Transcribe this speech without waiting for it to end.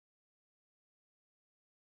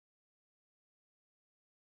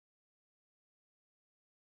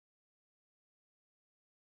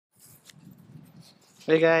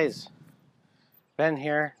Hey guys, Ben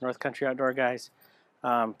here, North Country Outdoor Guys.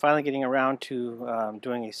 Finally getting around to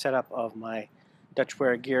doing a setup of my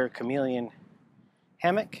Dutchware Gear Chameleon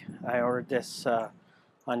Hammock. I ordered this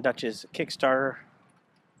on Dutch's Kickstarter.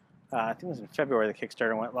 I think it was in February the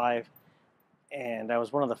Kickstarter went live. And I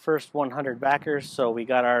was one of the first 100 backers, so we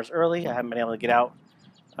got ours early. I haven't been able to get out.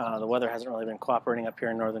 The weather hasn't really been cooperating up here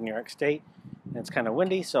in northern New York State. And it's kind of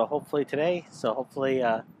windy, so hopefully today,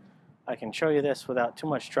 I can show you this without too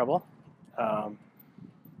much trouble.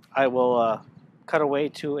 I will cut away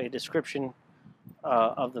to a description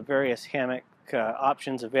of the various hammock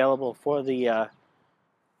options available for the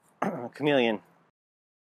Chameleon.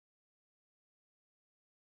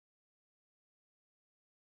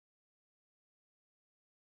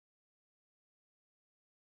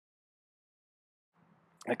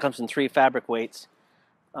 It comes in 3 fabric weights,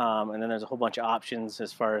 and then there's a whole bunch of options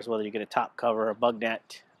as far as whether you get a top cover, a bug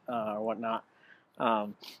net, or whatnot.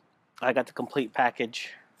 I got the complete package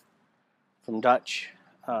from Dutch.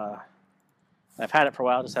 I've had it for a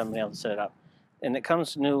while, just haven't been able to set it up. And it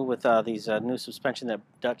comes new with these new suspension that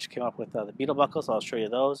Dutch came up with, the Beetle Buckles. I'll show you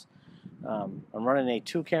those. I'm running a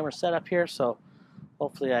 2-camera setup here, so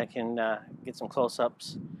hopefully I can get some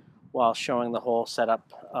close-ups while showing the whole setup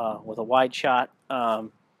with a wide shot. I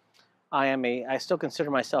still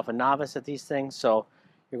consider myself a novice at these things, so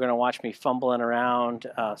you're going to watch me fumbling around,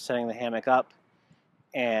 setting the hammock up,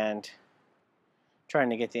 and trying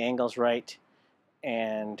to get the angles right,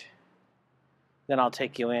 and then I'll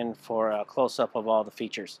take you in for a close-up of all the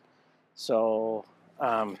features. So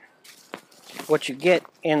what you get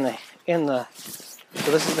so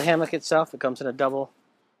this is the hammock itself. It comes in a double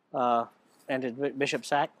ended bishop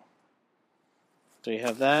sack. So you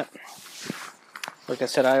have that. Like I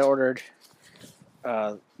said, I ordered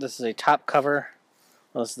this is a top cover.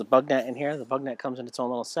 Well, this is the bug net in here. The bug net comes in its own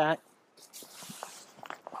little sack.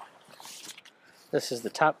 This is the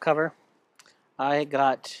top cover. I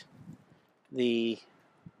got the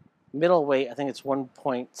middle weight, I think it's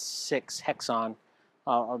 1.6 hexon.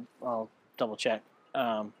 I'll double check.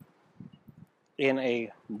 In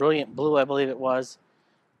a brilliant blue, I believe it was,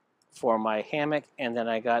 for my hammock, and then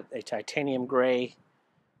I got a titanium gray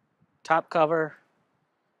top cover,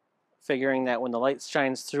 figuring that when the light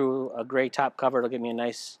shines through a gray top cover, it'll give me a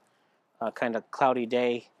nice kind of cloudy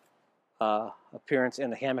day appearance in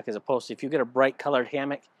the hammock, as opposed to if you get a bright colored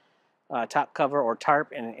hammock top cover or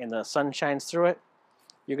tarp and the sun shines through it,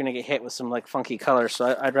 you're going to get hit with some like funky colors.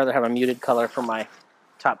 So I'd rather have a muted color for my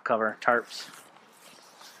top cover tarps.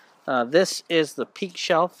 This is the peak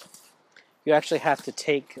shelf. You actually have to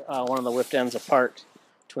take one of the whipped ends apart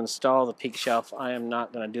to install the peak shelf. I am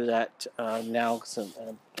not going to do that now because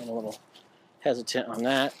I'm a little hesitant on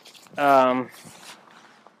that.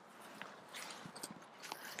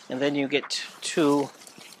 And then you get 2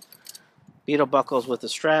 Beetle Buckles with the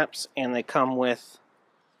straps, and they come with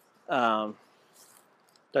Dutchware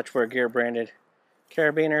Gear branded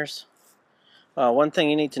carabiners. One thing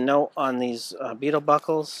you need to note on these Beetle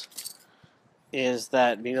Buckles is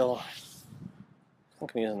that I think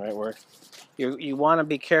I'm using the right word. You want to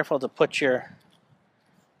be careful to put your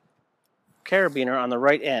carabiner on the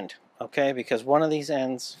right end, okay? Because one of these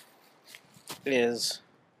ends is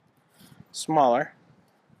smaller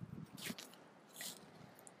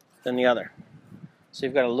than the other. So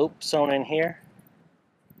you've got a loop sewn in here.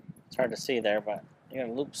 It's hard to see there, but you got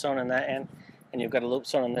a loop sewn in that end, and you've got a loop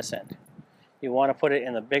sewn in this end. You want to put it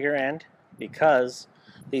in the bigger end because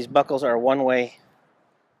these buckles are one-way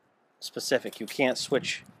specific. You can't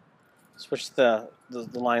switch the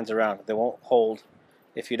lines around. They won't hold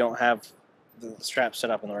if you don't have the strap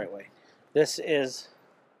set up in the right way. This is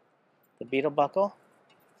the Beetle Buckle.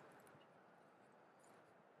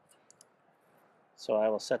 So I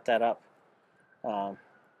will set that up. I'm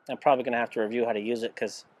probably going to have to review how to use it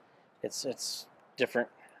because it's different,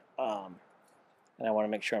 and I want to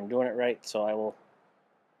make sure I'm doing it right. So I will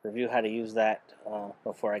review how to use that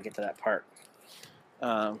before I get to that part.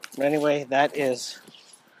 But anyway, that is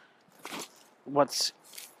what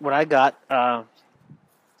I got. I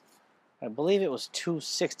believe it was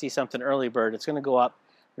 $260 something early bird. It's going to go up.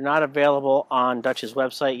 They're not available on Dutch's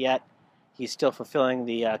website yet. He's still fulfilling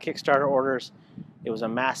the Kickstarter orders. It was a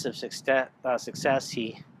massive success.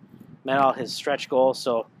 He met all his stretch goals,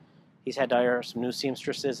 so he's had to hire some new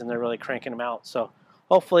seamstresses, and they're really cranking them out. So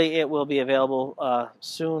hopefully it will be available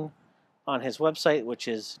soon on his website, which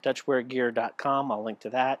is dutchwaregear.com. I'll link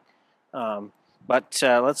to that. But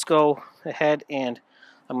let's go ahead, and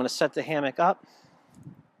I'm going to set the hammock up,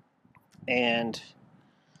 and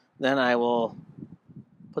then I will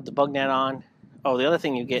put the bug net on. Oh, the other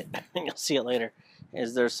thing you get, and you'll see it later,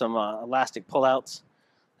 is there's some elastic pullouts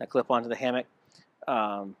that clip onto the hammock.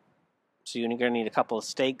 So you're going to need a couple of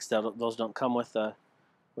stakes. Those don't come with the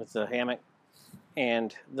hammock.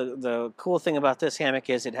 And the cool thing about this hammock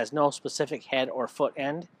is it has no specific head or foot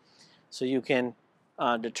end. So you can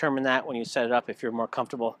determine that when you set it up if you're more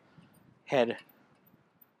comfortable head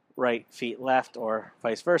right, feet left, or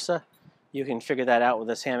vice versa. You can figure that out with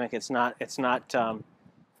this hammock. It's not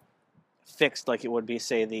fixed like it would be,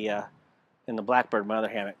 say, in the Blackbird, my other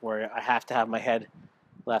hammock, where I have to have my head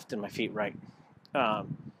left and my feet right.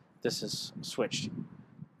 This is switched.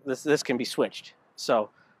 This can be switched. So,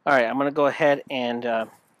 all right, I'm going to go ahead and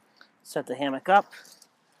set the hammock up,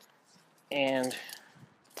 and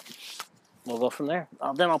we'll go from there.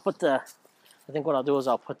 Then I'll put I think what I'll do is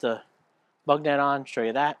I'll put the bug net on, show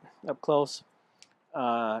you that up close,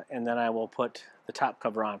 and then I will put the top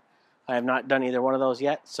cover on. I have not done either one of those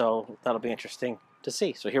yet, so that'll be interesting to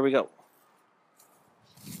see. So here we go.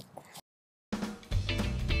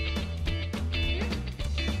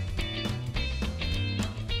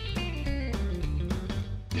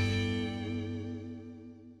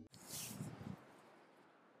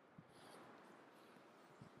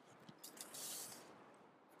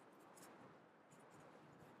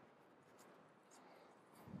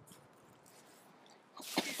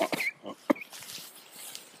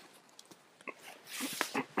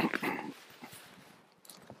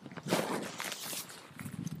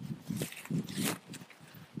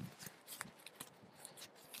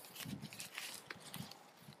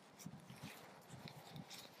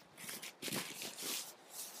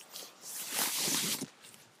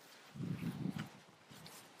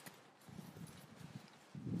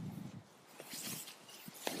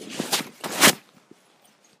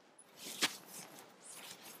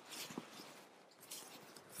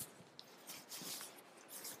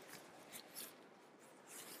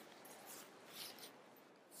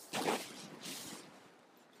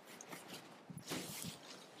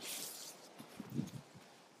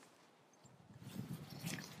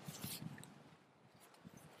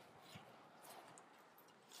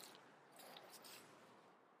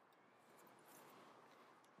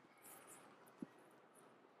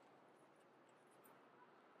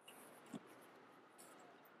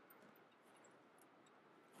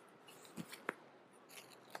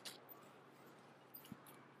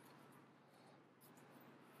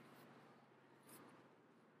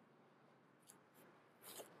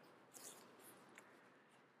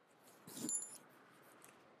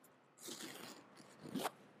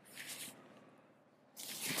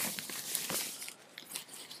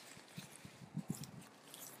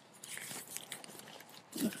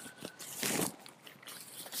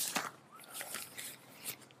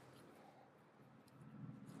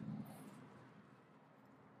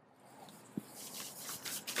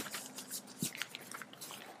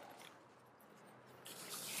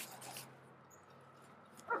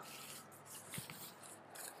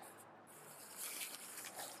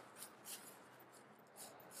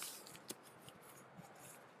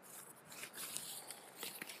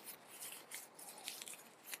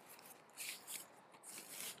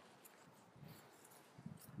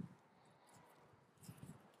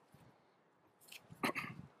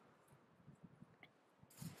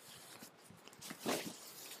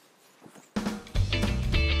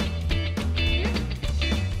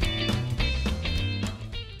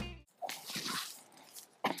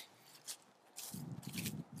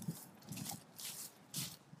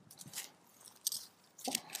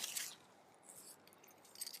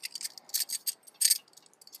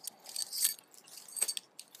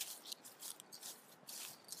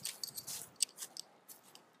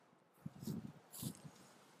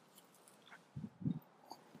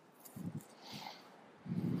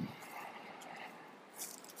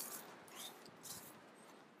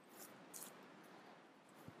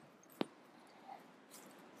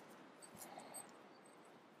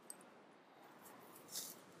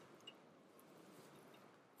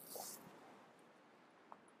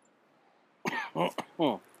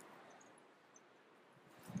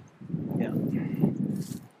 Yeah.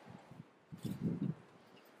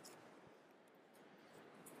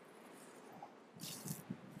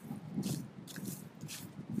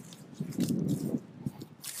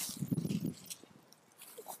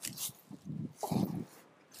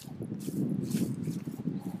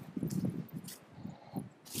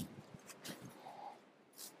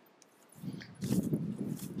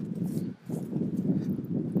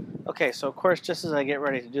 Okay, so of course, just as I get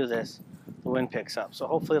ready to do this, the wind picks up. So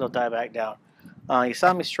hopefully it'll die back down. You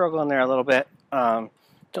saw me struggling there a little bit.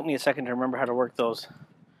 Took me a second to remember how to work those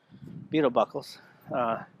Beetle Buckles.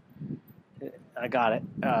 I got it.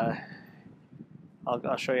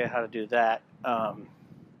 I'll show you how to do that.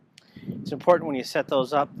 It's important when you set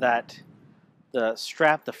those up that the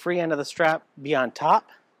strap, the free end of the strap, be on top.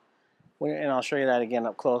 And I'll show you that again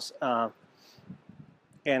up close. And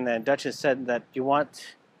then Dutch has said that you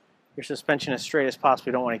want your suspension as straight as possible.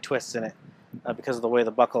 You don't want any twists in it because of the way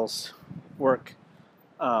the buckles work.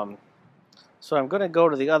 So I'm going to go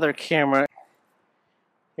to the other camera.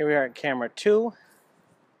 Here we are at camera 2.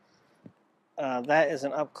 That is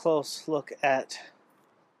an up-close look at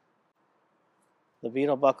the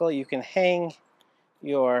Beetle buckle. You can hang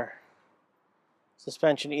your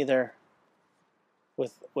suspension either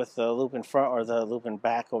with the loop in front or the loop in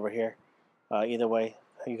back over here. Either way,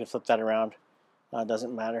 you can flip that around.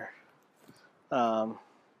 Doesn't matter.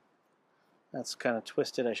 That's kind of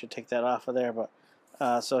twisted. I should take that off of there.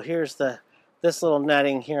 But so here's this little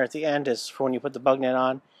netting here at the end is for when you put the bug net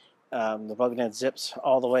on. The bug net zips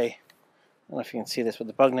all the way. I don't know if you can see this, but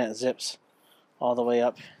the bug net zips all the way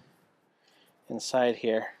up inside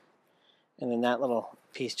here, and then that little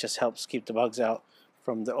piece just helps keep the bugs out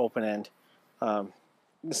from the open end.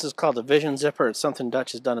 This is called a vision zipper. It's something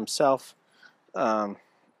Dutch has done himself.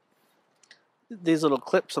 These little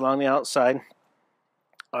clips along the outside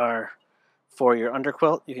are for your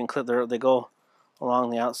underquilt. You can clip there. They go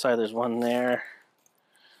along the outside. There's one there.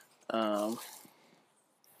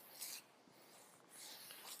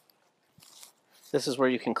 This is where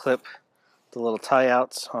you can clip the little tie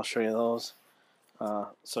outs. I'll show you those.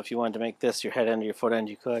 So if you wanted to make this your head end or your foot end,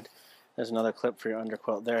 you could. There's another clip for your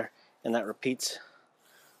underquilt there, and that repeats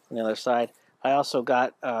on the other side. I also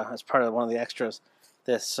got, as part of one of the extras,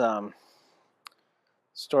 this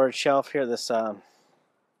storage shelf here, this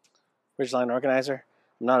Ridgeline organizer.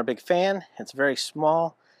 I'm not a big fan. It's very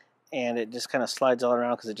small, and it just kind of slides all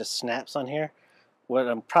around because it just snaps on here. What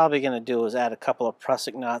I'm probably going to do is add a couple of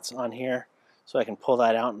prusik knots on here so I can pull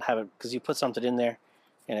that out and have it, because you put something in there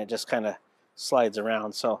and it just kind of slides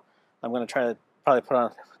around. So I'm going to try to probably put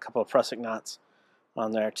on a couple of prusik knots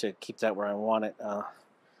on there to keep that where I want it.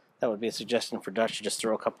 That would be a suggestion for Dutch, to just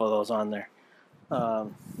throw a couple of those on there.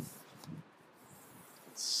 Let's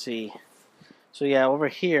see. So yeah, over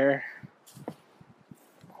here,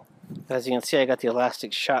 as you can see, I got the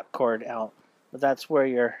elastic shock cord out, but that's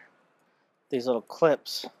where these little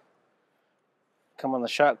clips come on the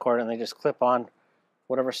shock cord, and they just clip on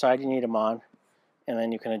whatever side you need them on, and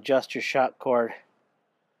then you can adjust your shock cord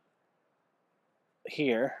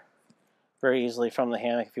here very easily from the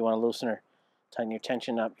hammock. If you want to loosen or tighten your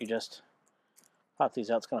tension up, you just pop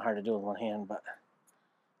these out. It's kind of hard to do with one hand, but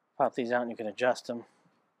pop these out and you can adjust them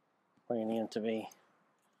where you need them to be.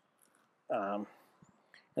 And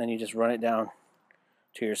then you just run it down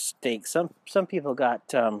to your stake. Some people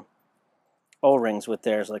got O-rings with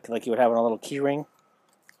theirs, like you would have on a little key ring,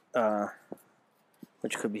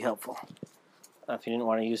 which could be helpful if you didn't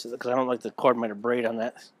want to use it, because I don't like the cord might braid on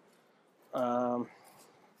that.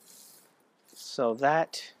 So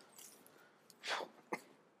that,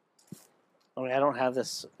 I mean, I don't have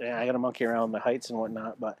this. I got to monkey around with my heights and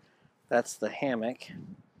whatnot, but that's the hammock.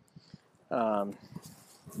 So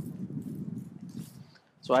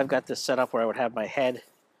I've got this set up where I would have my head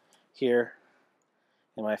here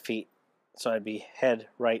and my feet. So I'd be head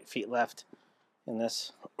right, feet left in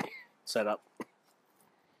this setup.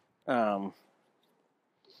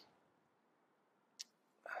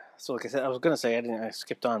 So like I said, I was going to say, I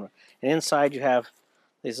skipped on. And inside you have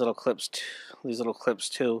these little clips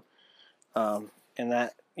too. And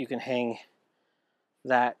that you can hang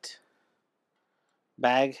that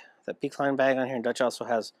bag, that Peakline bag on here. And Dutch also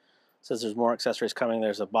says there's more accessories coming.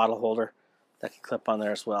 There's a bottle holder that can clip on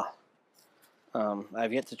there as well.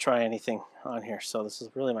 I've yet to try anything on here, so this is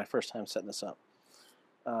really my first time setting this up.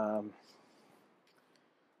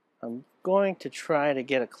 I'm going to try to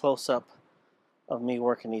get a close-up of me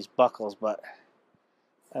working these buckles, but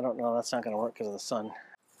I don't know, that's not going to work because of the sun.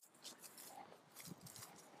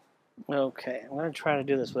 Okay, I'm going to try to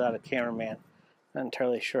do this without a cameraman. Not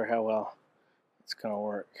entirely sure how well it's going to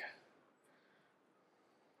work.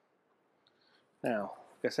 Now,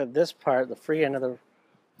 like I said, this part, the free end of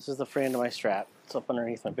this is the free end of my strap. It's up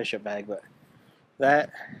underneath my bishop bag, but that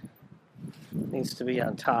needs to be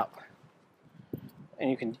on top. And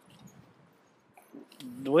you can,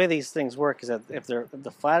 the way these things work is that if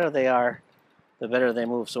the flatter they are, the better they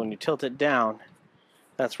move. So when you tilt it down,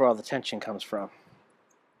 that's where all the tension comes from.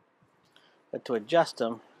 But to adjust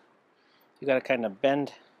them, you got to kind of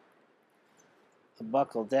bend the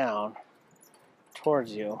buckle down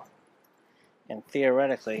towards you, and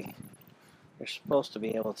theoretically you're supposed to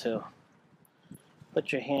be able to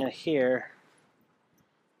put your hand here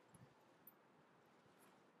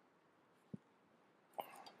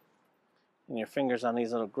and your fingers on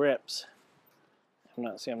these little grips I'm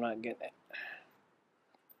not getting it.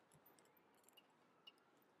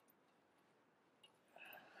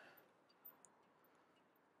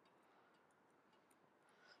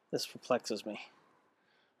 This perplexes me.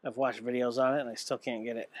 I've watched videos on it and I still can't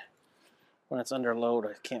get it. When it's under load,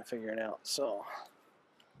 I can't figure it out. So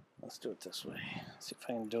let's do it this way. Let's see if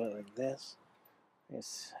I can do it like this. Yeah,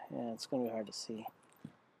 it's going to be hard to see.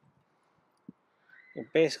 You're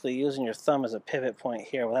basically using your thumb as a pivot point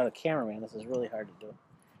here. Without a cameraman, this is really hard to do.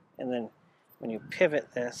 And then when you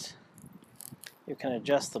pivot this, you can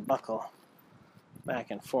adjust the buckle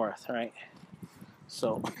back and forth, right?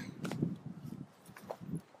 So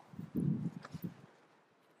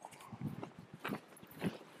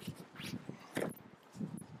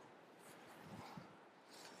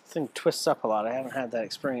this thing twists up a lot. I haven't had that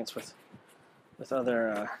experience with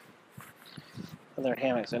other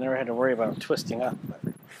hammocks. I never had to worry about them twisting up,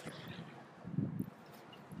 but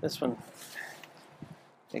this one,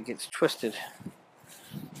 it gets twisted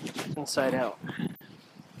inside out.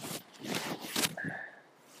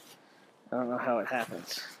 I don't know how it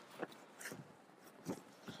happens.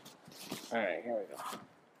 Alright, here we go.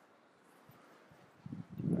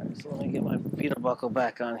 Alright, so let me get my Beetle Buckle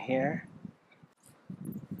back on here.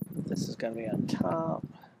 This is going to be on top.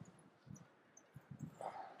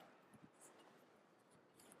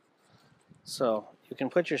 So you can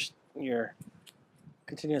put your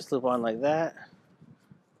continuous loop on like that,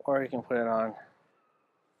 or you can put it on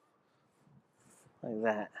like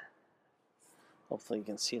that. Hopefully you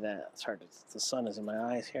can see that. It's hard to, the sun is in my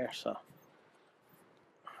eyes here, so.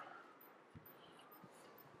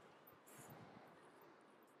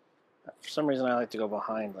 For some reason I like to go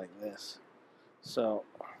behind like this. So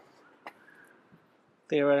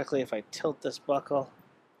theoretically if I tilt this buckle,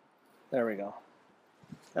 there we go.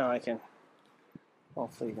 Now I can,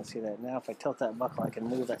 hopefully you can see that. Now if I tilt that buckle I can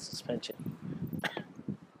move that suspension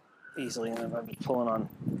easily, and then I'm just pulling on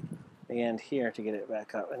the end here to get it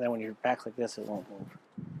back up. And then when you're back like this, it won't move.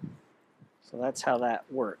 So that's how that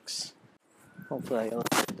works. Hopefully I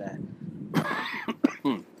illustrated that.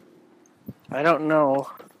 I don't know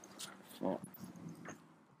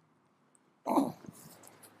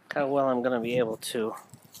how well I'm going to be able to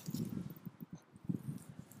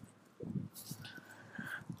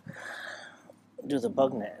do the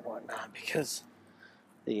bug net and whatnot, because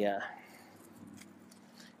the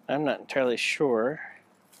I'm not entirely sure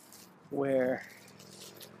where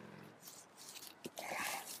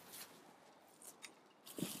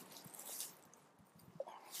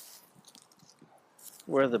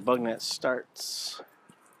the bug net starts.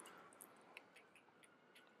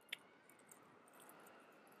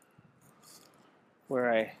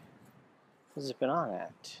 Where I zip it on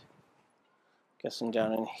at. Guessing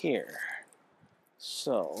down in here.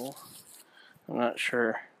 So I'm not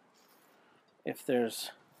sure if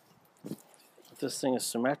this thing is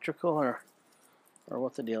symmetrical or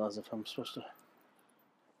what the deal is, if I'm supposed to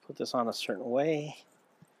put this on a certain way.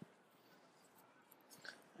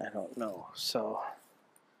 I don't know. So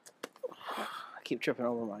I keep tripping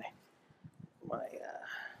over my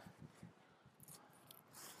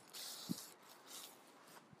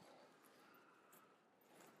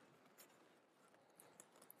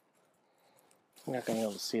I'm not going to be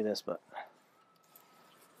able to see this, but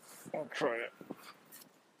I'll try it.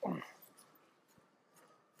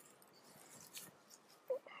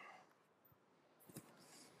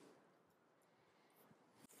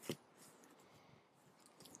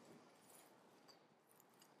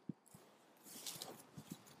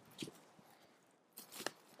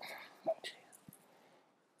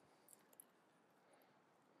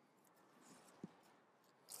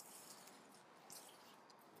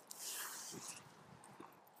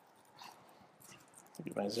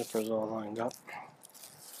 Get my zippers all lined up.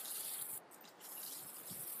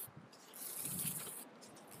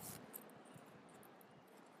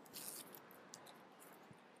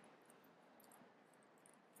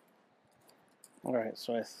 Alright,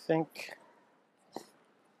 so I think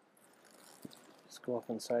let's go up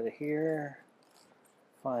inside of here,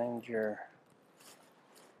 find your,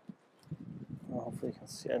 well, hopefully you can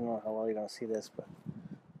see, I don't know how well you're going to see this, but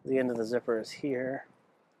the end of the zipper is here.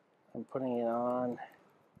 I'm putting it on,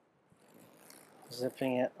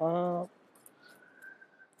 zipping it up.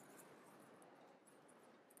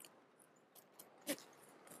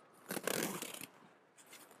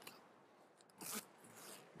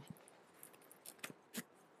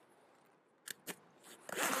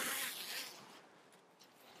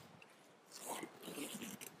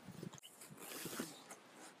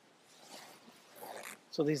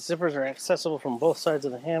 So these zippers are accessible from both sides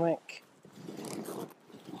of the hammock.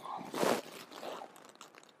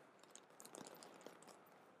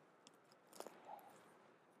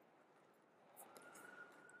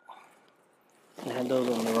 I had those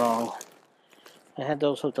on the wrong. I had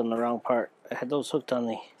those hooked on the wrong part. I had those hooked on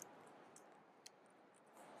the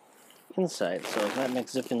inside, so that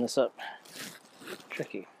makes zipping this up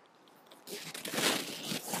tricky.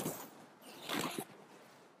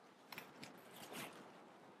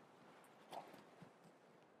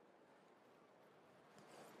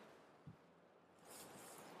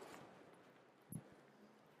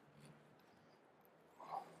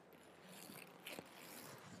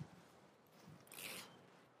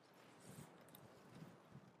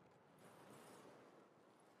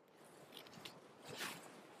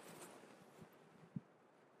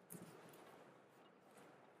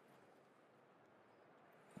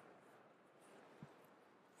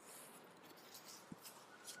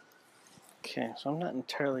 Okay, so I'm not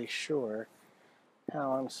entirely sure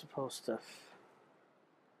how I'm supposed to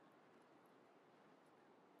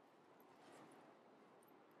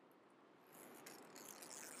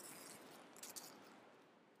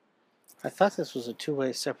I thought this was a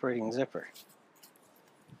two-way separating zipper.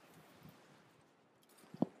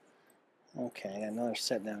 Okay, I got another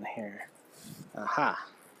set down here. Aha!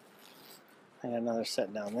 I got another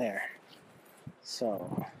set down there.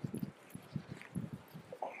 So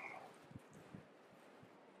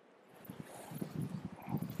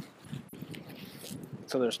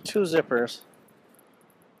there's two zippers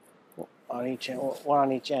on each end, one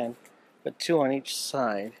on each end, but two on each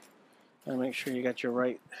side. And make sure you got your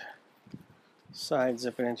right side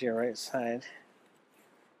zipping into your right side.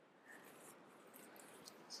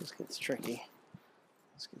 This gets tricky.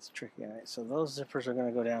 This gets tricky. All right, so those zippers are going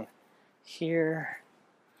to go down here.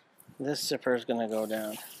 This zipper is going to go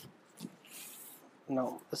down.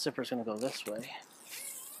 No, this zipper is going to go this way.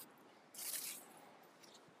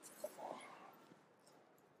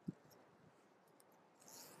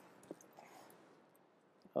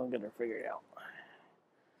 I'll get her figured out.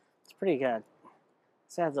 It's pretty good.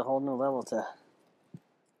 This adds a whole new level to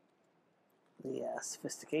the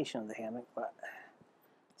sophistication of the hammock, but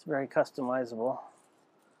it's very customizable.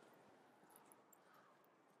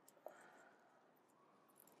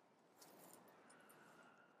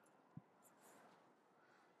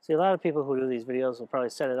 See, a lot of people who do these videos will probably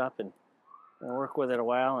set it up and work with it a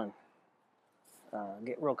while and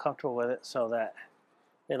get real comfortable with it so that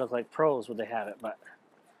they look like pros when they have it. But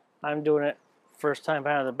I'm doing it first time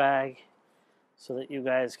out of the bag so that you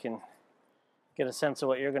guys can get a sense of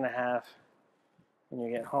what you're going to have when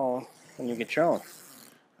you get home, when you get your own.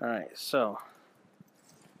 Alright, so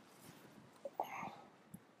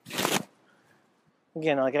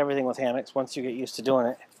again, like everything with hammocks, once you get used to doing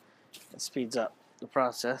it, it speeds up the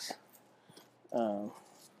process.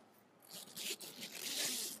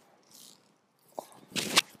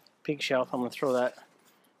 Peak shelf, I'm going to throw that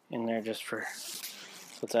in there just for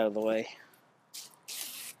what's out of the way.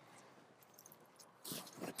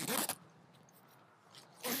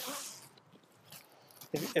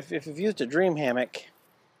 If you've used a dream hammock,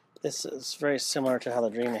 this is very similar to how the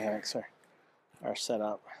dream hammocks are set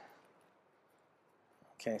up.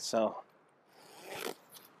 Okay, so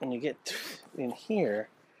when you get in here,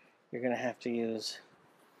 you're going to have to use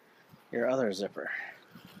your other zipper,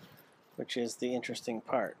 which is the interesting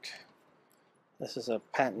part. This is a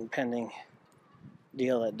patent pending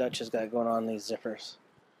deal that Dutch has got going on these zippers.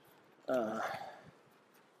 Because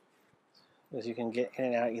you can get in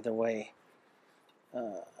and out either way.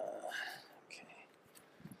 Okay.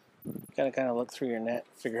 Got to kind of look through your net,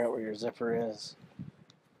 figure out where your zipper is.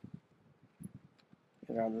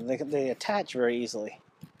 You know, they attach very easily.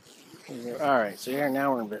 Alright, so here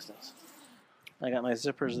now we're in business. I got my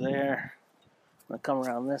zippers there. I'm going to come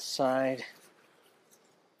around this side.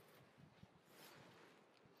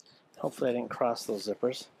 Hopefully I didn't cross those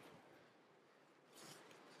zippers.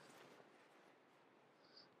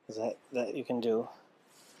 Because that you can do.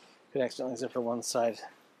 You could accidentally zipper one side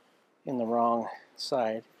in the wrong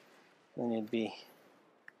side, and then you'd be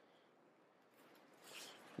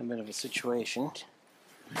in a bit of a situation.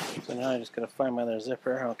 So now I just got to find my other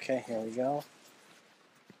zipper. Okay, here we go.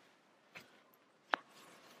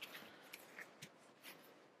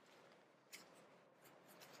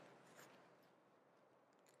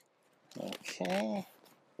 Okay.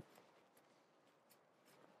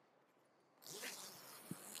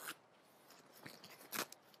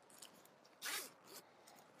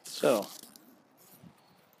 So,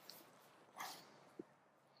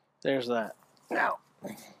 there's that. Now,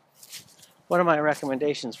 one of my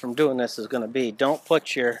recommendations from doing this is going to be, don't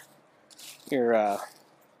put your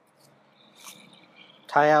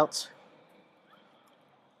tie-outs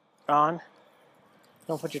on.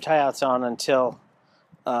 Don't put your tie-outs on until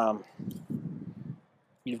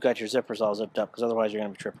you've got your zippers all zipped up, because otherwise you're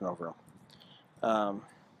going to be tripping over them. A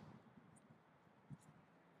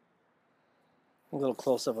little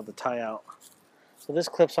close-up of the tie-out. So this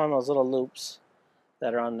clips on those little loops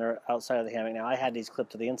that are on the outside of the hammock. Now I had these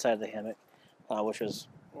clipped to the inside of the hammock, which was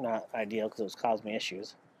not ideal because it was causing me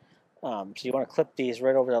issues. So you want to clip these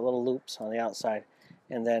right over the little loops on the outside,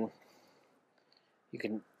 and then you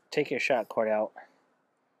can take your shot cord out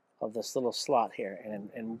of this little slot here and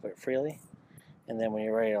move it freely. And then when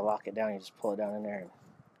you're ready to lock it down, you just pull it down in there and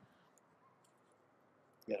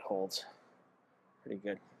it holds pretty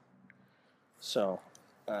good. So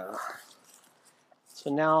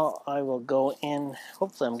now I will go in.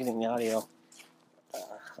 Hopefully I'm getting the audio.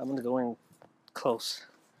 I'm going to go in close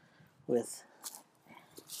with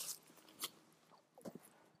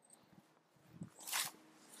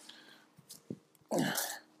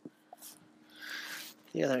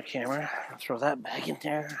the other camera. I'll throw that back in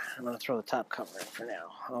there. I'm going to throw the top cover in for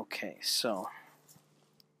now. Okay, so.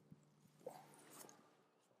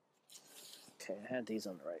 Okay, I had these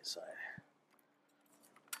on the right side.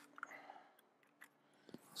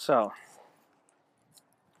 So,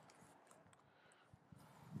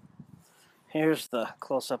 here's the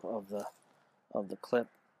close-up of the clip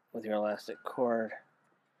with your elastic cord.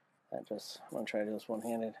 I'm going to try to do this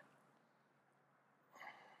one-handed.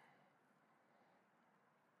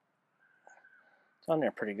 It's on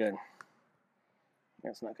there pretty good.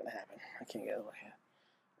 That's not going to happen. I can't get it like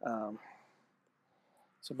that.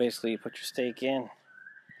 So basically, you put your stake in,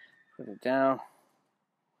 put it down,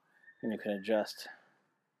 and you can adjust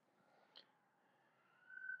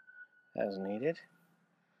as needed.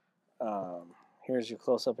 Here's your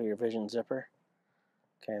close-up of your Vision zipper.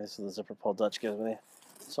 Okay, this is the zipper pull Dutch gives me.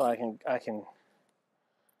 So I can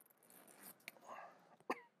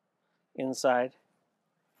inside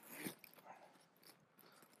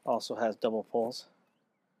also has double pulls.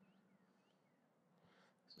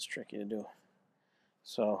 It's tricky to do.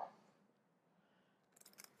 So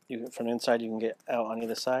from the inside you can get out on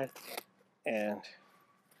either side, and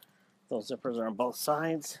those zippers are on both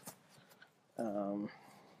sides.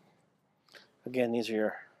 Again, these are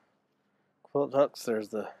your quilt hooks. There's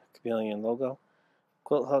the Chameleon logo.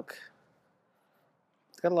 Quilt hook.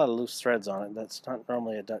 It's got a lot of loose threads on it. That's not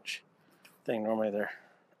normally a Dutch thing. Normally they're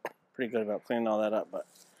pretty good about cleaning all that up, but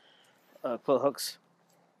quilt hooks.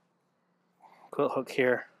 Quilt hook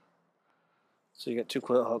here. So you get two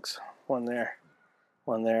quilt hooks. One there,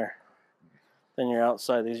 one there. Then you're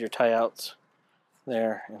outside. These are your tie outs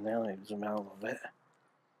there, and now let me zoom out a little bit.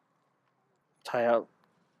 Tie outs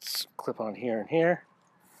clip on here and here,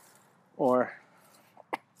 or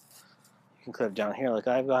you can clip down here like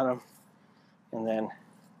I've got them, and then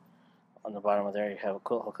on the bottom of there you have a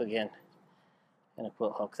quilt hook again and a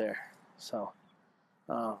quilt hook there. So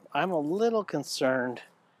I'm a little concerned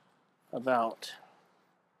about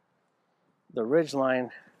the ridgeline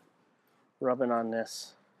rubbing on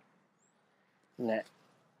this net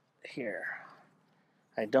here.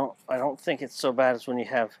 I don't think it's so bad as when you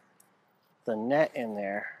have the net in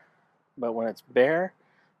there, but when it's bare,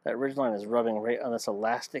 that ridgeline is rubbing right on this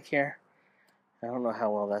elastic here. I don't know how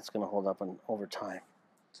well that's going to hold up over time.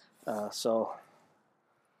 So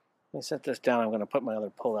let me set this down. I'm going to put my other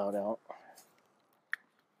pull-out out.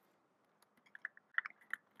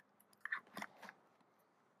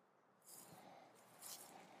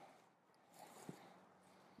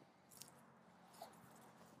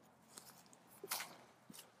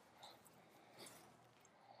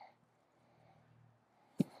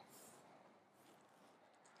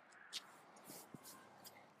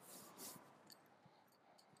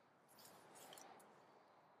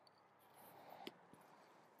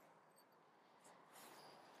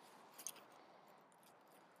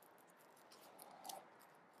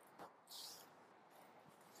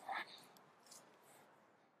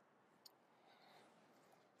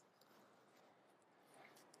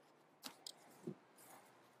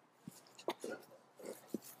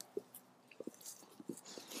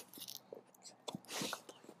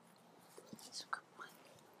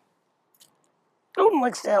 Odin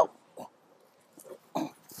likes to help.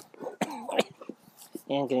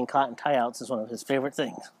 And getting caught in tie-outs is one of his favorite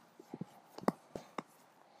things.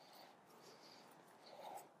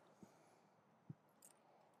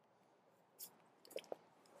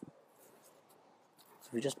 So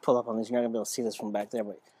if you just pull up on these, you're not going to be able to see this from back there,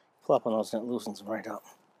 but pull up on those and it loosens them right up.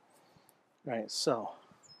 Right, so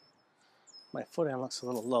my foot end looks a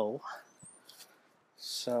little low.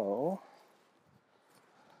 So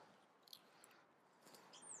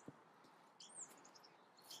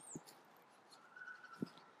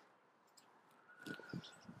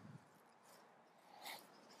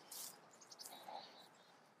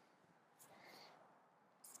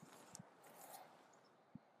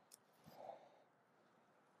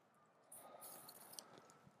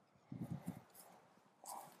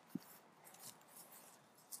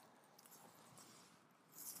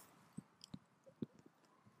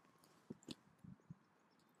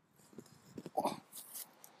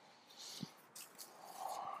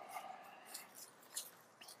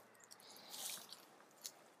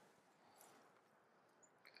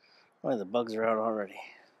Boy, the bugs are out already.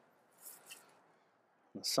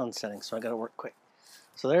 The sun's setting, so I gotta work quick.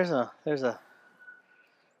 So there's a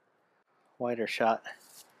wider shot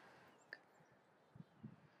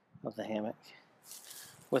of the hammock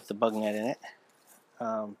with the bug net in it.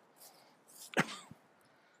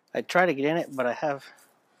 I try to get in it, but I have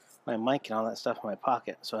my mic and all that stuff in my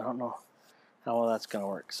pocket, so I don't know how well that's going to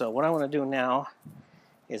work. So what I want to do now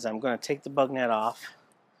is I'm going to take the bug net off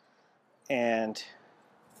and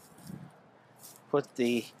put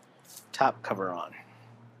the top cover on.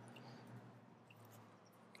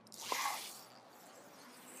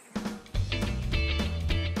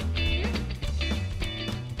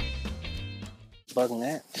 Bug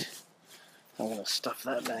net. I'm going to stuff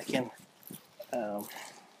that back in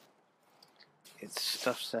its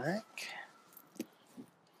stuff sack.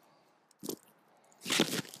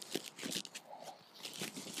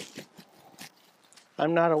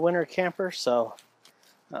 I'm not a winter camper, so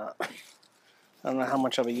I don't know how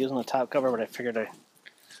much I'll be using the top cover, but I figured it's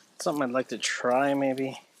something I'd like to try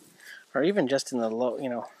maybe, or even just in the low, you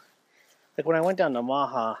know, like when I went down to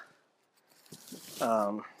Maha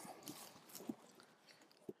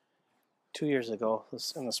 2 years ago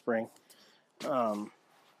in the spring,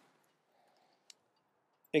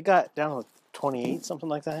 it got down to 28, something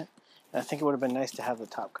like that. And I think it would have been nice to have the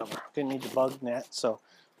top cover. Didn't need the bug net, so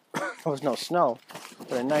there was no snow,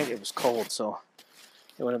 but at night it was cold, so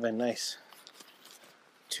it would have been nice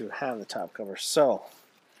to have the top cover. So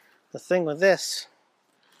the thing with this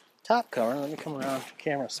top cover, let me come around to the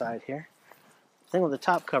camera side here. The thing with the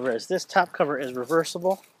top cover is this top cover is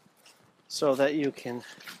reversible, so that you can,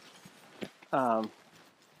 depending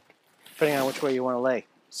on which way you want to lay.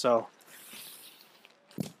 So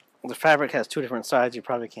the fabric has two different sides. You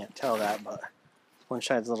probably can't tell that, but one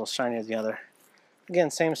side's a little shinier than the other. Again,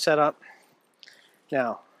 same setup.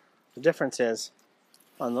 Now, the difference is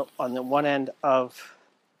on the one end of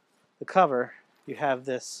the cover, you have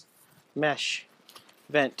this mesh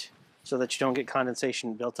vent so that you don't get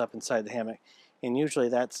condensation built up inside the hammock. And usually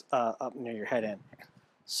that's up near your head end.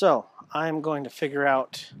 So I'm going to figure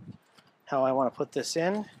out how I want to put this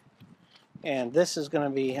in. And this is going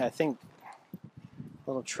to be, I think, a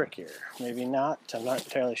little trickier. Maybe not. I'm not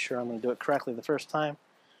entirely sure I'm going to do it correctly the first time.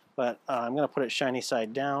 But I'm going to put it shiny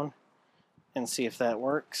side down and see if that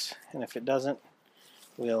works. And if it doesn't,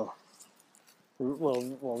 we'll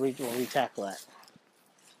re-tackle that.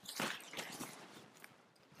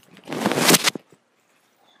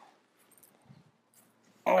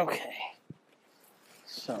 Okay.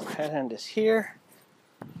 So head end is here.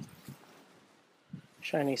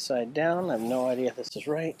 Shiny side down. I have no idea if this is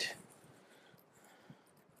right.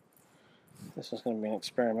 This is going to be an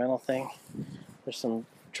experimental thing. There's some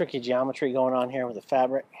tricky geometry going on here with the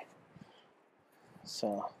fabric.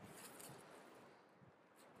 So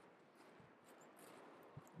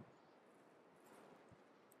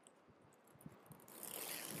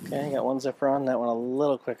okay, I got one zipper on. That one a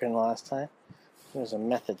little quicker than the last time. There's a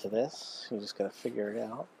method to this. You just got to figure it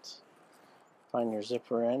out. Find your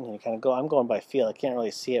zipper in, and you kind of go. I'm going by feel. I can't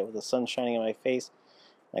really see it with the sun shining in my face.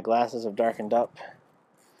 My glasses have darkened up.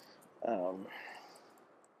 So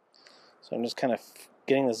I'm just kind of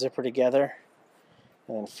getting the zipper together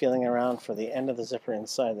and then feeling around for the end of the zipper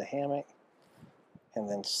inside the hammock and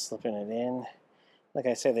then slipping it in. Like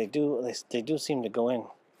I say, they do seem to go in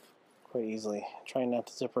quite easily. Trying not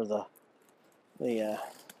to zipper the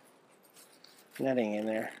netting in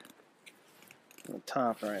there on the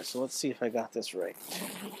top. Alright, so let's see if I got this right.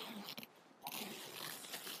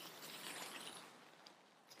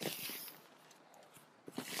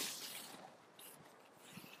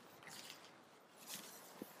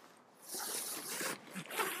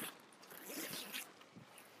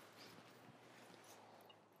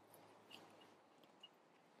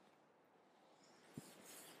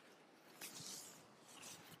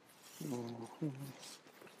 Okay.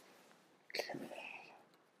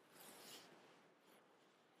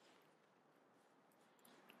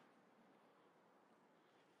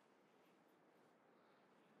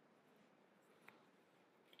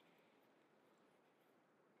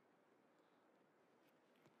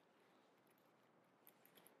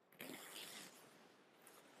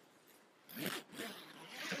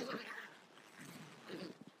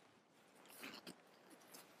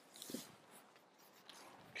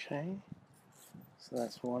 Okay, so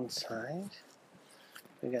that's one side.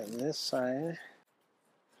 We got this side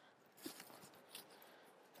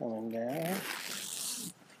coming down.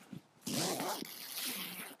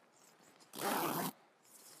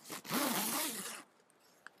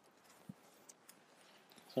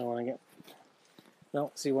 So I want to get,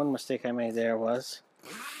 no, see, one mistake I made there was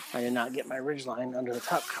I did not get my ridge line under the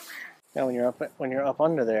top cover. Now when you're up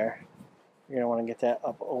under there, you're gonna want to get that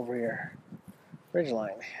up over your ridge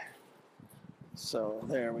line. So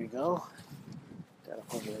there we go. Got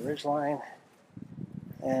up over the ridge line,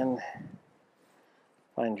 and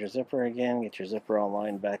find your zipper again. Get your zipper all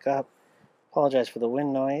lined back up. Apologize for the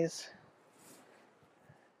wind noise.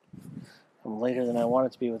 I'm later than I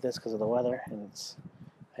wanted to be with this because of the weather, and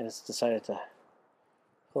I just decided to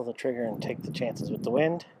pull the trigger and take the chances with the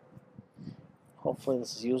wind. Hopefully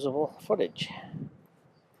this is usable footage.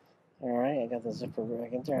 Alright, I got the zipper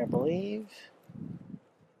back in there, I believe.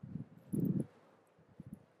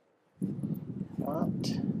 Not.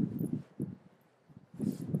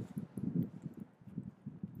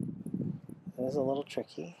 That is a little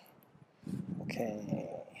tricky. Okay.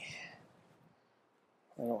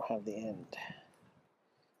 I don't have the end.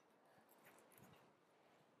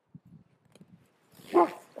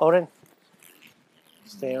 Odin.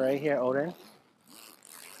 Stay right here, Odin.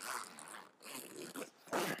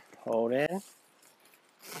 Odin.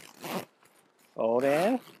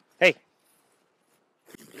 Odin. Hey.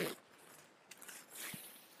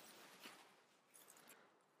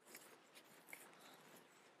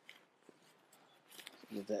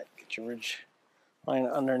 Do that. Get your ridge line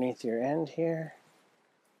underneath your end here.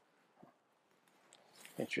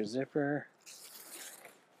 Get your zipper.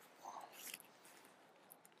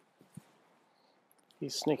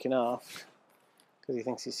 He's sneaking off because he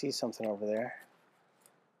thinks he sees something over there.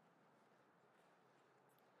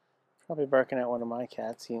 Probably barking at one of my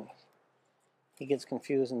cats. He gets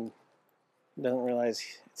confused and doesn't realize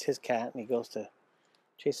it's his cat, and he goes to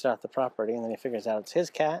chase it off the property, and then he figures out it's his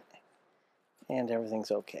cat, and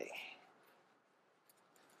everything's okay.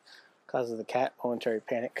 Causes the cat momentary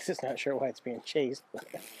panic because it's not sure why it's being chased. But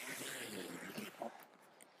I'll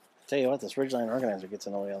tell you what, this ridgeline organizer gets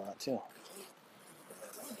in the way a lot too.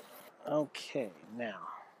 Okay, now.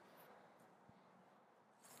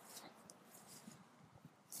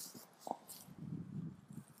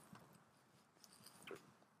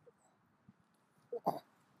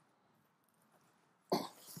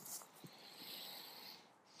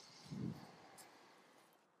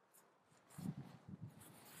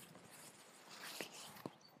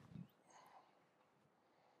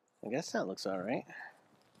 I guess that looks alright.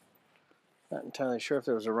 Not entirely sure if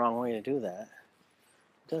there was a wrong way to do that.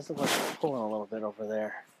 It does look like it's pulling a little bit over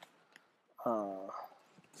there on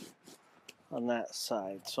that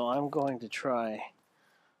side. So I'm going to try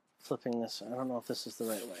flipping this. I don't know if this is the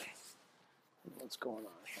right way. What's going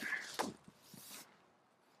on here?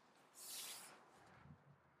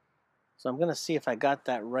 So I'm going to see if I got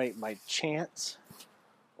that right by chance,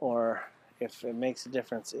 or if it makes a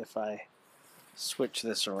difference if I switch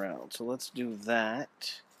this around. So let's do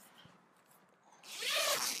that.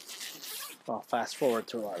 I'll fast forward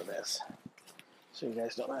through a lot of this so you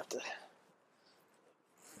guys don't have to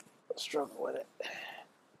struggle with it.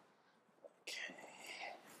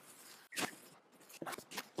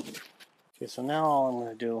 Okay, so now all I'm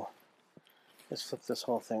going to do is flip this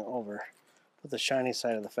whole thing over. Put the shiny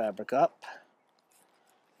side of the fabric up,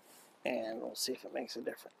 and we'll see if it makes a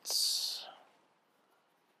difference.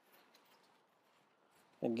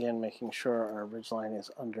 Again, making sure our ridgeline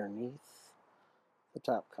is underneath the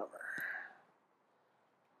top cover.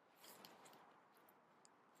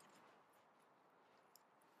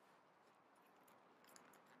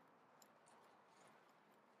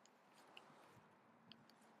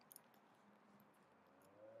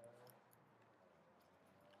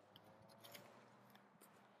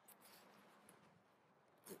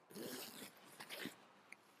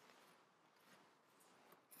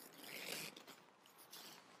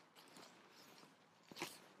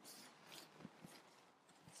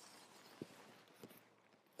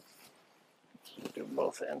 Do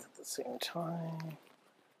both ends at the same time.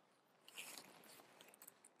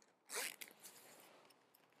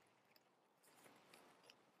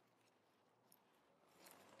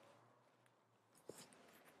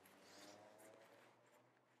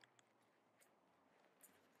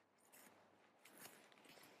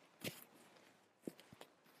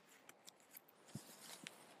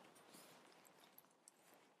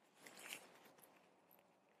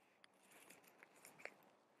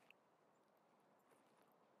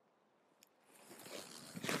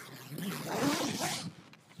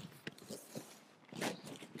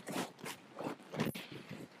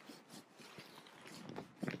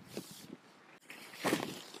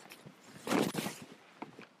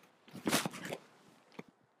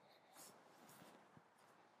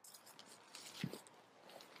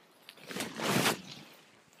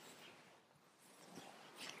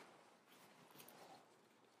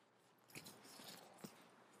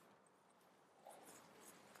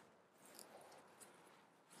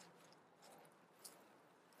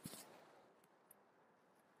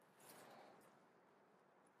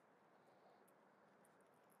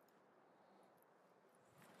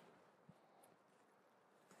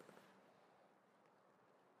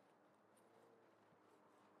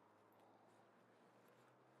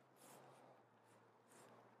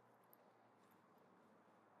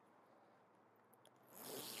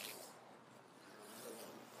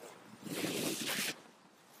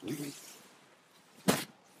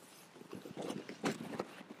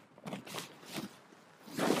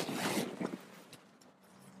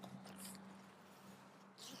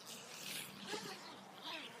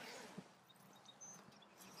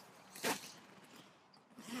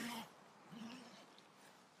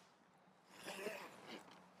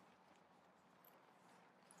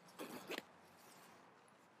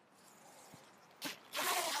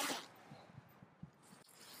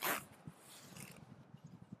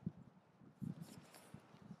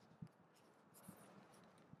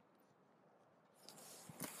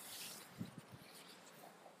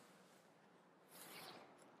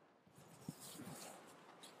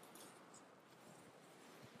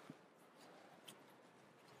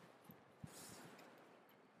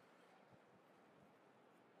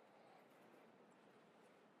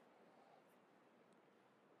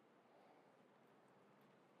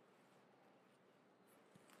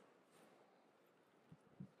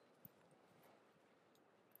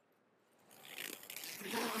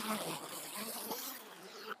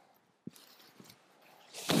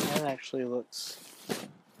 that actually looks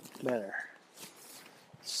better.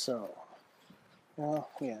 So, well,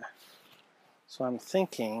 yeah. So I'm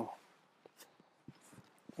thinking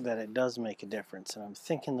that it does make a difference, and I'm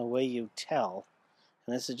thinking the way you tell,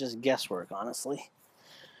 and this is just guesswork, honestly,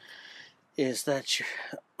 is that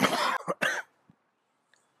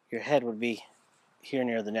your head would be here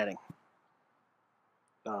near the netting.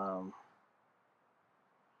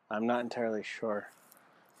 I'm not entirely sure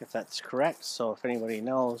if that's correct, so if anybody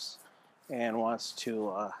knows and wants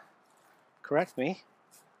to correct me,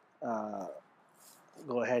 go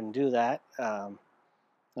ahead and do that, and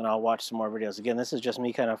I'll watch some more videos. Again, this is just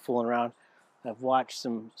me kind of fooling around. I've watched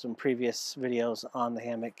some previous videos on the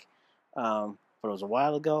hammock, but it was a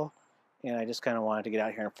while ago, and I just kind of wanted to get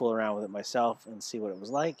out here and fool around with it myself and see what it was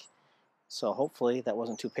like. So hopefully that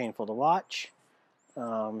wasn't too painful to watch.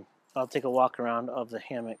 I'll take a walk around of the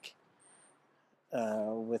hammock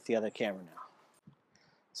with the other camera now.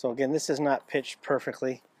 So again, this is not pitched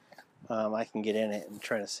perfectly. I can get in it and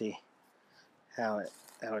try to see how it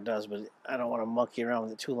does, but I don't want to monkey around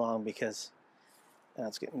with it too long because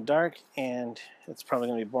it's getting dark and it's probably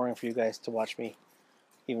going to be boring for you guys to watch me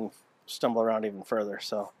even stumble around even further.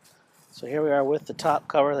 So here we are with the top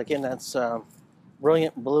cover. Again, that's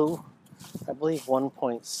Brilliant Blue, I believe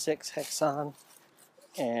 1.6 Hexon,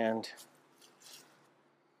 and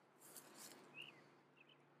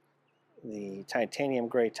the titanium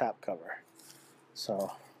gray top cover.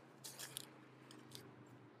 So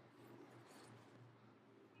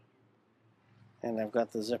and I've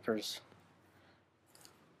got the zippers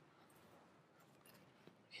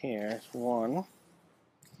here. One,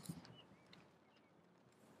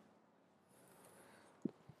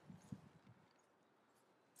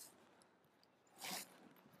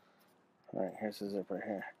 all right, here's the zipper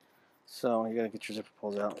here. So you gotta get your zipper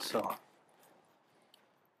pulls out. So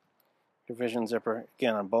your vision zipper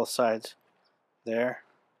again on both sides there,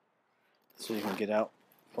 so you can get out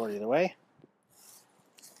for it either way.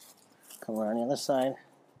 Come around the other side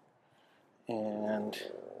and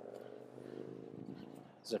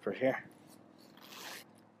zipper here.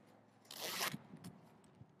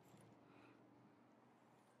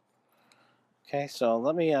 Okay, so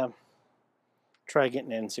let me try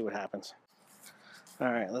getting in and see what happens.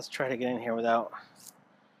 Alright, let's try to get in here without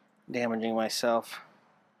damaging myself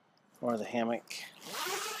or the hammock.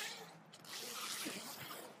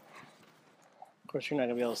 Of course, you're not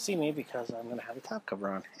going to be able to see me because I'm going to have the top cover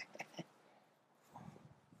on.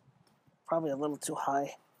 Probably a little too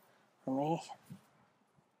high for me.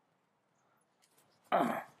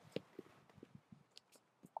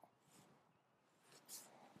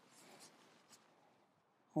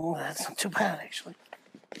 Oh, that's not too bad, actually.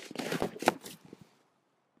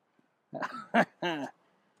 I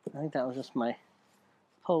think that was just my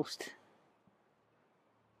post.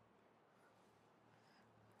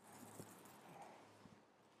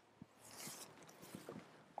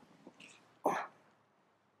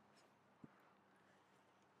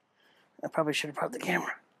 I probably should have brought the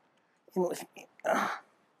camera in with me. I'm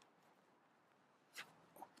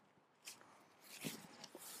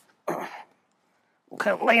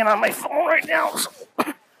kind of laying on my phone right now, so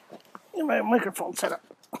get my microphone set up.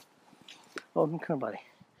 Odin, come on, buddy.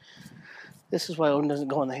 This is why Odin doesn't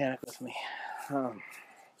go in the hammock with me.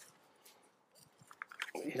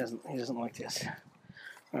 He doesn't like this.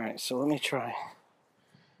 All right, so let me try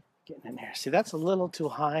getting in here. See, that's a little too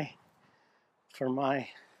high for my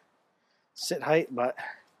sit height, but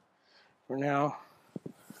for now,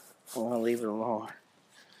 I'm gonna leave it alone.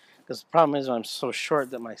 Because the problem is I'm so short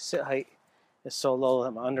that my sit height is so low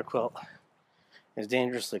that my underquilt is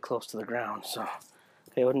dangerously close to the ground. So,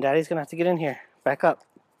 okay, Odin, Daddy's gonna have to get in here. Back up.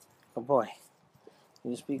 Good boy.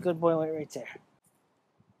 You just be a good boy right there.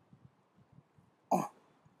 Oh.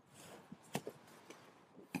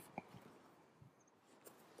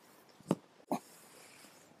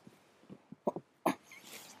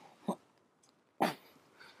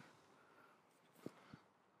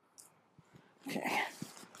 Okay.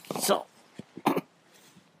 So.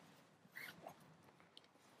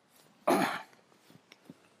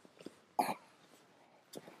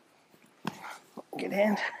 Get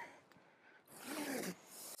in.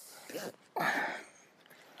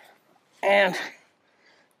 And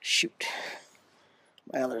shoot.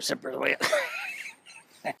 My other zipper's way up.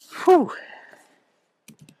 Whew.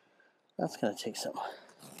 That's going to take some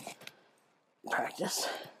practice.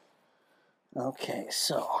 Okay,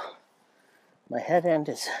 so my head end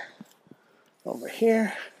is over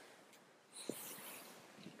here.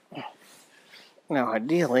 Now,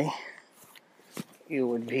 ideally, you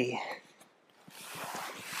would be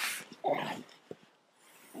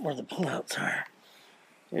where the pullouts are.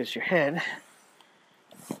 Here's your head,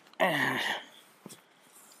 and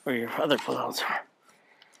where your other pillows are,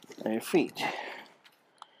 and your feet.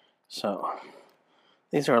 So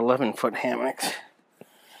these are 11-foot hammocks.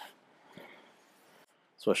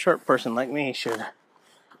 So a short person like me should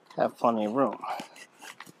have plenty of room.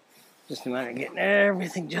 Just a matter of getting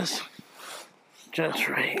everything just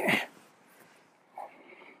right.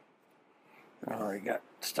 I already got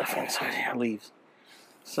stuff inside here, leaves.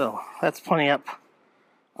 So that's plenty up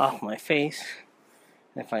off my face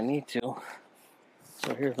if I need to.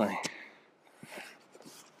 So here's my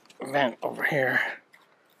vent over here.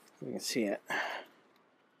 You can see it.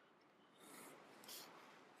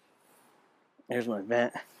 Here's my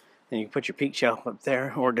vent. And you can put your peak shelf up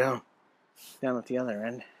there or down at the other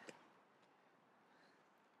end.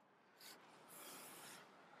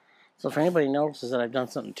 So if anybody notices that I've done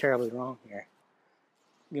something terribly wrong here,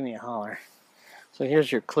 give me a holler. So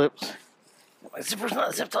here's your clips. My zipper's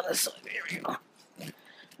not zipped on this side. There we go.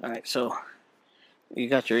 Alright, so you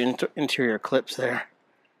got your interior clips there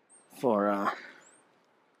for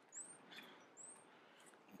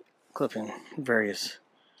clipping various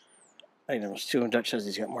items too. And Dutch says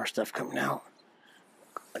he's got more stuff coming out.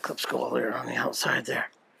 The clips go all the way around the outside there.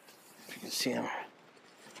 If you can see them.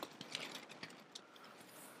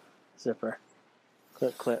 Zipper.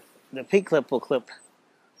 Clip. The peak clip will clip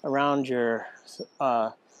around your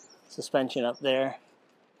suspension up there.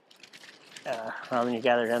 When you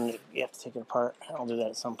gather them, you have to take it apart. I'll do that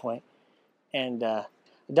at some point. And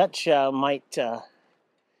Dutch might,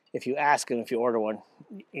 if you ask them, if you order one,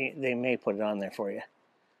 they may put it on there for you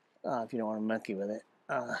if you don't want to monkey with it.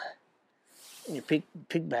 Your pig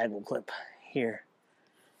bag will clip here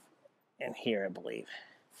and here, I believe.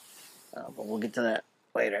 But we'll get to that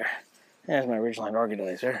later. There's my Ridgeline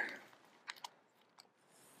organizer.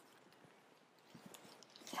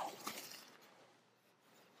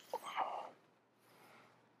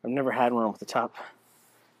 I've never had one with the top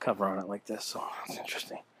cover on it like this, so that's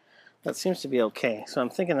interesting. That seems to be okay, so I'm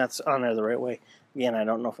thinking that's on there the right way. Again, I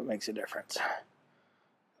don't know if it makes a difference.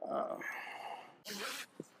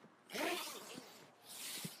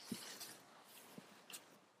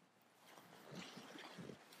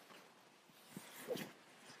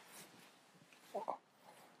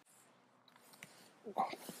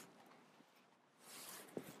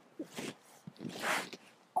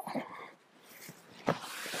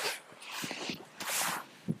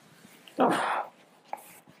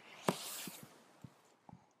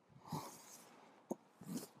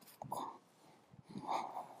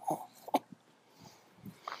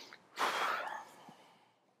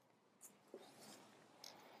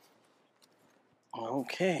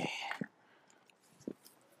 Okay.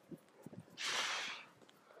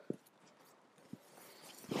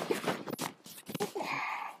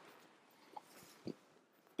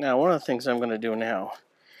 Now, one of the things I'm going to do now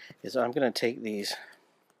is I'm going to take these.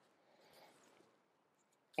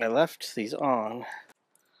 I left these on.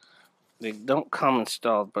 They don't come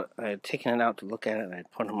installed, but I had taken it out to look at it and I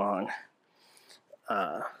put them on.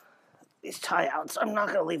 These tie outs, I'm not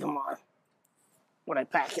going to leave them on when I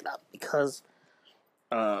pack it up because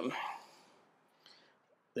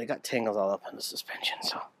they got tangles all up in the suspension.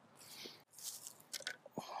 So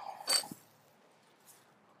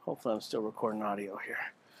hopefully I'm still recording audio here.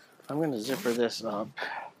 I'm going to zipper this up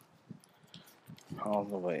all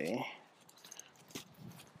the way.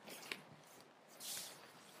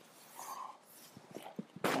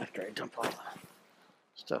 After I dump all the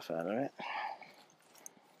stuff out of it.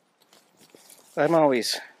 I'm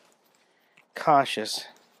always cautious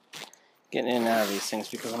getting in and out of these things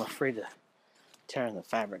because I'm afraid to tear in the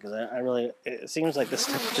fabric. Because it seems like this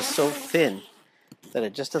stuff is just so thin that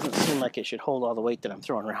it just doesn't seem like it should hold all the weight that I'm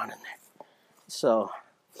throwing around in there. So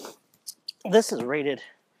this is rated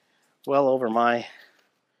well over my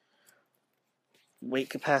weight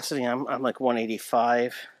capacity. I'm like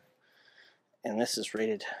 185, and this is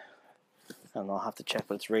rated, I don't know, I'll have to check,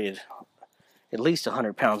 but it's rated at least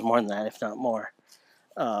 100 pounds more than that, if not more.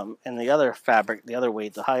 And the other fabric, the other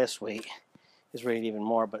weight, the highest weight, is rated even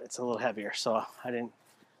more, but it's a little heavier, so I didn't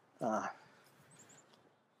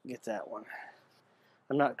get that one.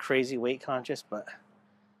 I'm not crazy weight conscious, but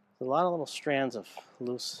there's a lot of little strands of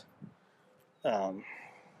loose on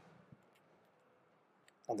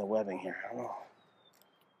the webbing here. I don't know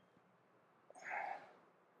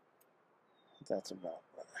what that's about.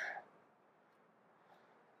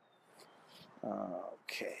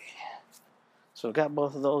 Okay, so I've got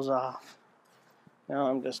both of those off. Now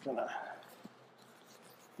I'm just gonna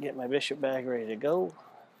get my bishop bag ready to go.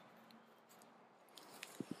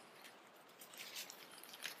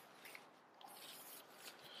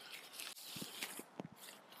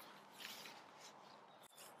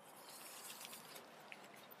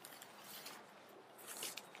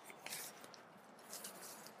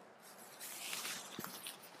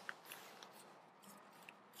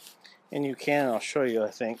 And you can, I'll show you, I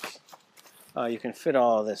think, you can fit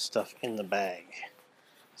all of this stuff in the bag.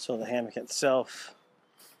 So the hammock itself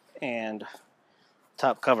and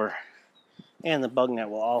top cover and the bug net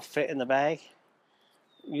will all fit in the bag.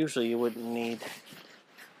 Usually you wouldn't need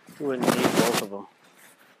both of them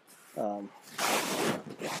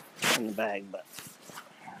in the bag, but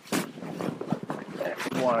if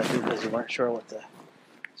you want to do because you weren't sure what the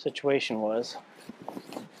situation was.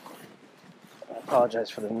 I apologize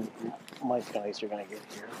for the mic noise you're going to get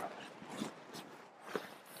here.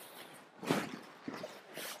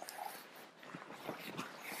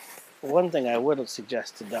 One thing I would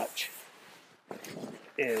suggest to Dutch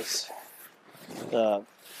is the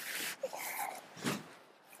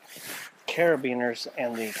carabiners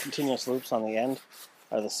and the continuous loops on the end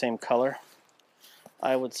are the same color.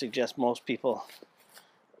 I would suggest most people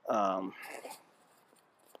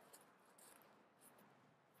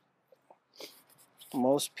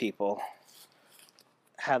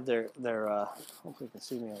have their hopefully you can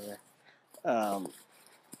see me over there,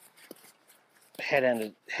 head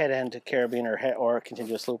end carabiner or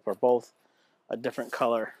continuous loop are both a different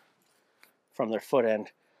color from their foot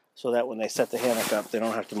end, so that when they set the hammock up they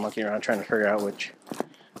don't have to monkey around trying to figure out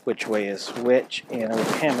which way is which. And with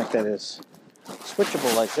a hammock that is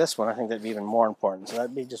switchable like this one, I think that'd be even more important. So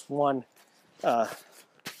that'd be just one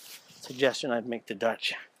suggestion I'd make to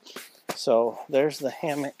Dutch. So there's the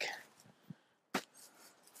hammock.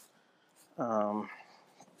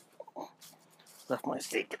 Left my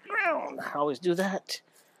stake at the ground. I always do that.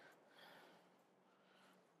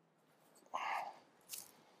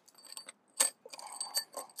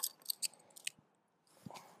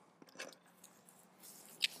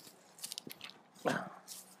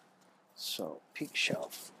 So peak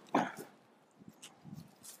shelf.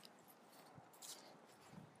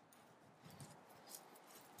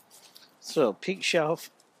 So peak shelf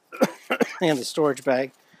and the storage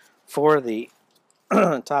bag for the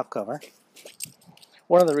top cover.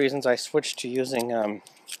 One of the reasons I switched to using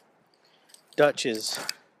Dutch's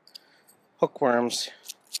hookworms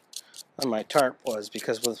on my tarp was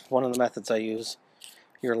because with one of the methods I use,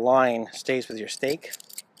 your line stays with your stake,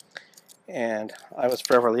 and I was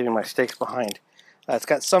forever leaving my stakes behind. It's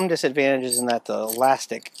got some disadvantages in that the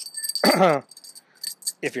elastic,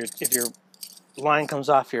 if your line comes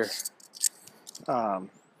off your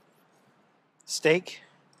stake,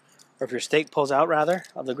 or if your stake pulls out rather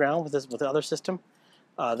of the ground with the other system,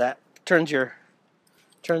 that turns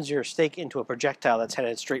your stake into a projectile that's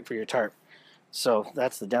headed straight for your tarp. So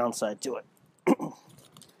that's the downside to it.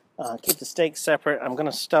 Keep the stakes separate. I'm going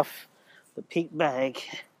to stuff the peak bag,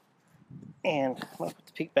 and I'm going to put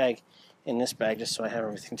the peak bag in this bag just so I have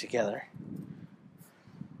everything together.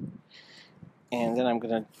 And then I'm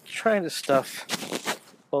going to try to stuff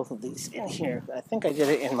both of these in here. I think I did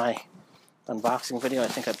it in my unboxing video. I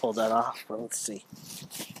think I pulled that off, but let's see.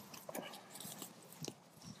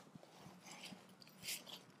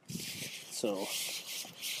 So,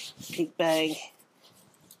 peak bag,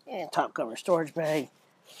 and top cover storage bag,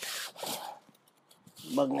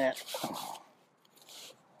 bug net.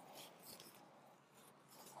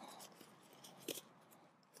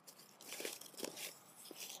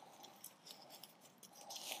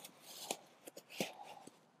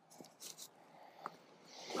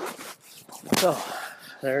 So,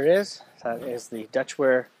 there it is. That is the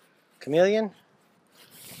Dutchware Chameleon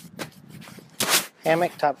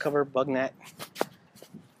Hammock, top cover, bug net,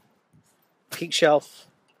 peak shelf,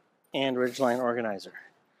 and ridgeline organizer.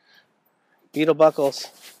 Beetle Buckles.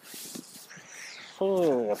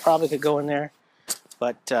 Oh, I probably could go in there,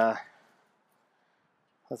 but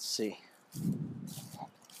let's see.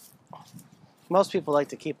 Most people like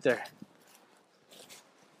to keep their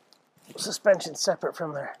suspension separate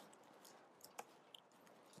from their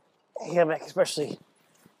hammock, especially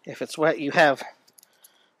if it's wet. You have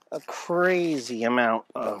a crazy amount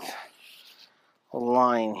of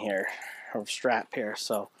line here, or strap here,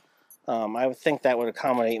 so I would think that would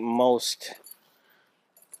accommodate most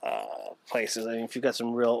places. I mean, if you've got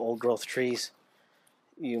some real old growth trees,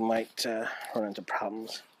 you might run into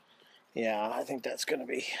problems. Yeah, I think that's going to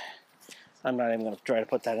be, I'm not even going to try to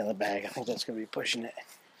put that in the bag. I think that's going to be pushing it.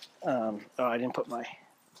 Oh, I didn't put my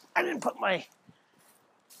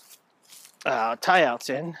tie outs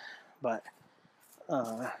in, but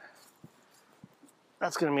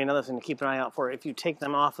that's going to be another thing to keep an eye out for. If you take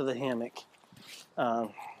them off of the hammock,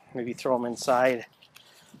 maybe throw them inside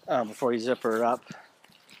before you zipper it up,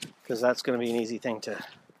 because that's going to be an easy thing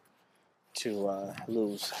to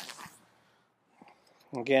lose.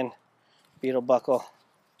 Again, Beetle Buckle.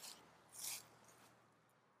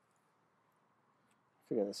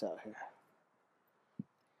 Figure this out here.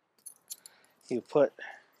 you put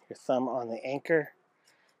your thumb on the anchor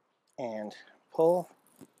and pull.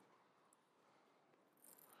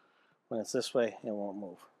 When it's this way, it won't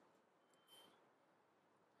move.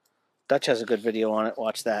 Dutch has a good video on it.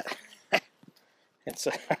 Watch that. It's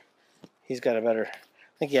he's got a better.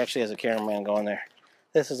 I think he actually has a cameraman going there.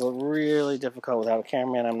 This is really difficult without a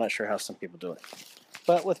cameraman. I'm not sure how some people do it,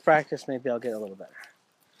 but with practice, maybe I'll get a little better.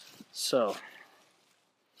 So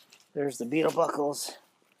there's the Beetle Buckles.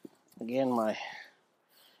 Again, my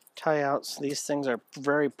tie outs. These things are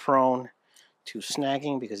very prone to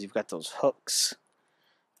snagging because you've got those hooks.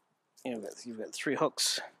 You've got 3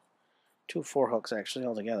 hooks, 4 hooks actually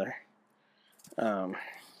altogether.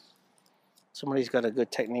 Somebody's got a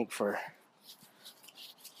good technique for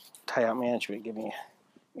tie out management. Give me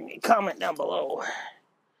a comment down below.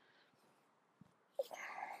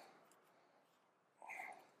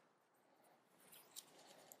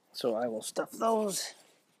 So I will stuff those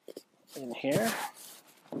in here.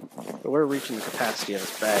 But we're reaching the capacity of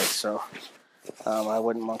this bag, so I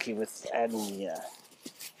wouldn't monkey with adding the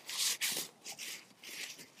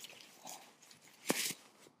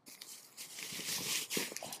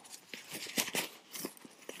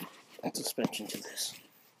suspension to this.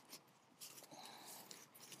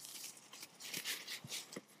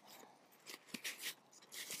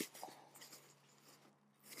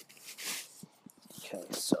 Okay,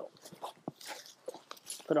 so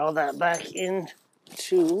put all that back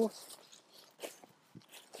into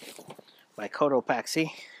my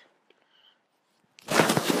Cotopaxi.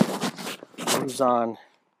 Luzon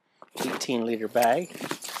 18-liter bag.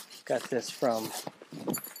 Got this from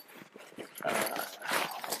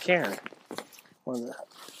Karen. One of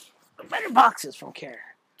the better boxes from Karen.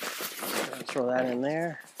 Throw that in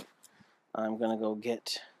there. I'm gonna go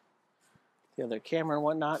get the other camera and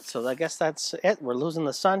whatnot. So I guess that's it. We're losing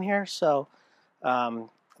the sun here. So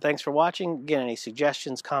thanks for watching. Again, any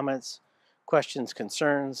suggestions, comments, questions,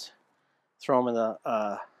 concerns, throw them in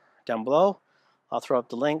the down below. I'll throw up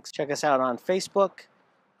the links. Check us out on Facebook.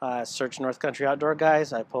 Search North Country Outdoor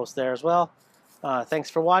Guys. I post there as well. Thanks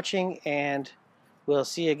for watching, and we'll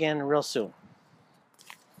see you again real soon.